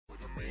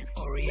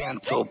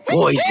Oriental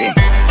poison.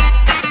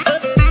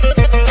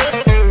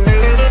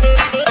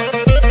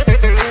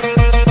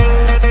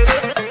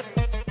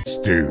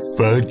 Mr.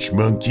 Fudge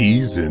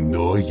Monkey's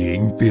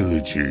annoying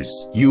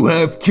villagers. You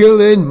have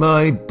killed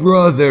my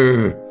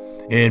brother,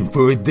 and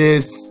for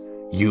this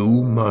you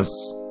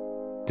must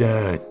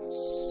dance.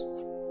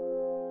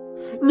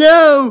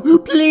 No,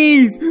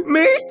 please,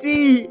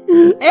 mercy,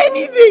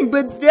 anything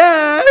but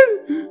that.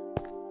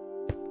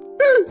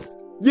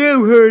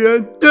 You heard a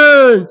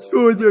dance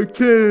for the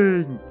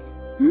king.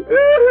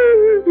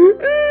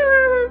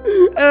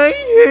 I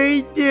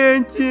hate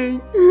dancing.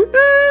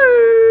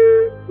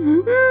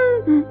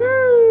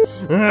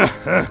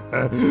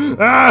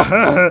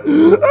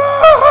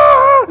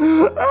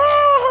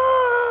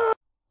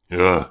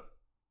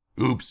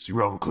 Oops,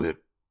 wrong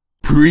clip.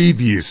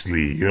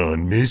 Previously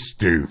on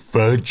Mr.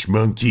 Fudge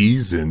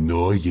Monkey's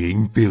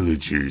annoying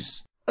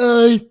villagers.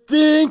 I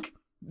think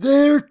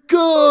they're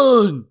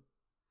gone.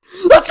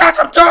 Let's get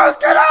some toys!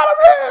 Get out of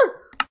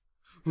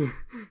here!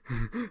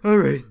 All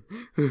right.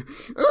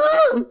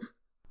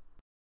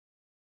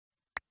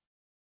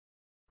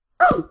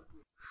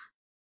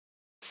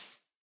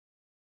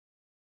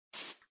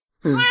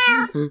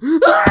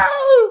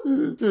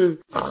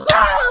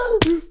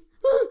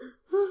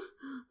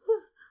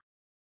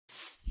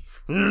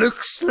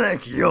 Looks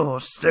like you're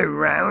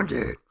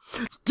surrounded.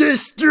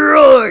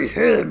 Destroy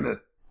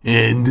him!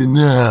 And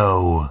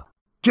now...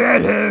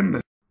 Get him!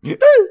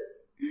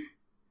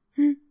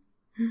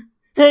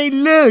 Hey,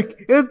 look!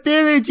 A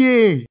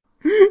villager!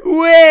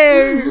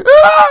 Where?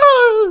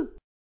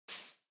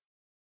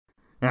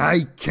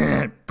 I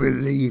can't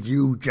believe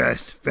you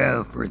just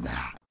fell for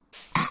that.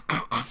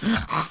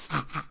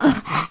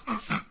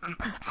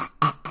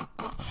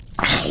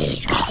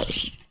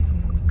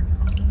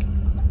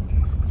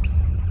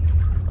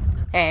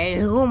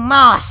 Oh,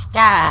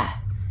 Master!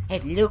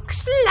 It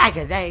looks like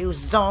those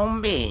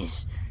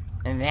zombies.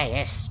 They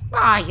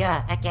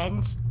aspire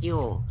against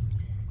you.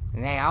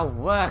 They are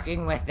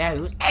working with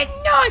those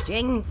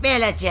annoying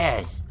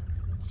villagers.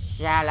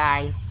 Shall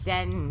I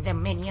send the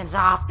minions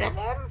after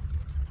them?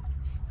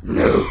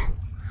 No,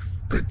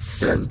 but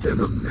send them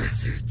a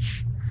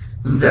message.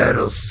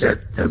 That'll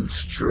set them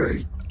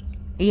straight.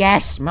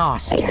 Yes,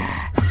 Master.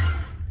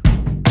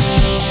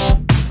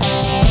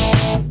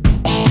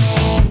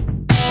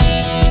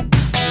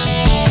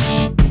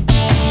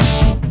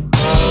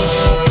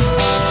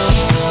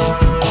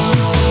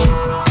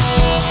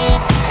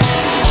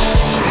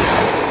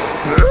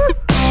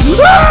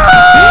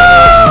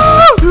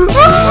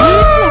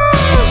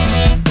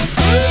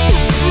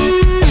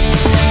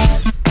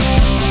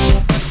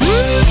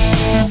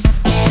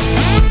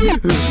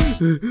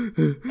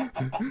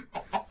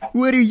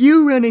 What are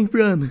you running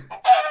from?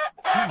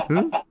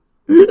 Huh?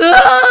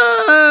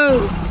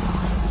 Oh!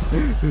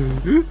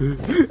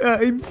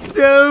 I'm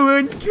so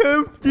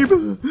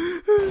uncomfortable.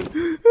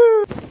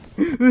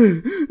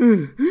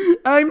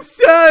 I'm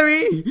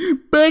sorry,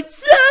 but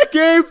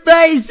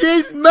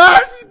sacrifices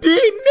must be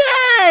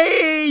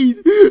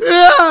made.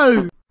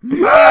 Oh!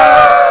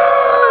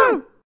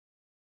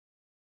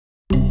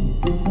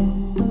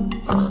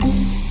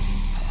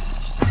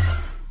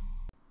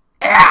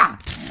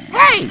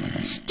 Hey,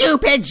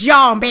 stupid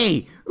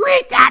zombie!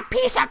 Read that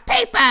piece of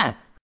paper!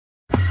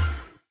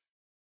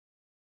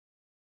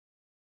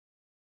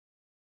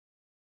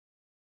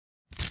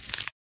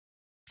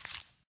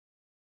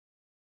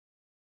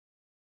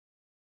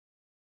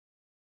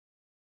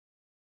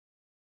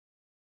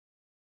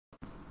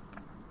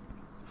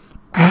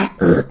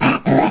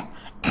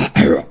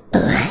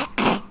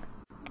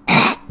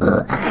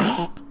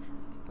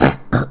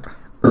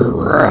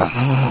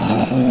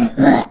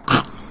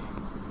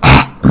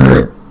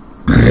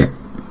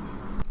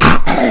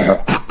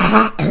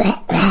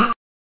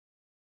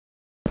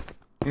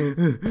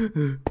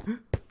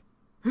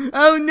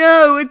 Oh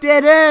no, a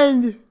dead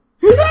end!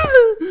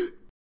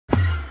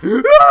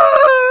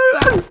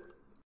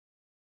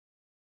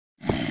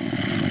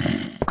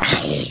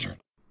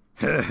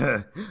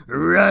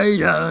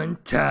 Right on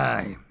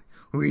time.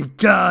 We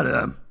got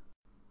him.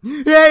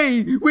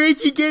 Hey,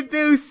 where'd you get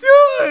those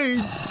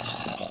swords?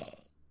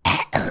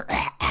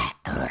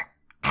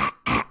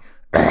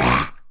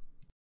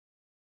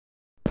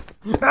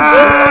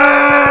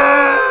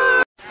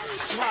 Ah!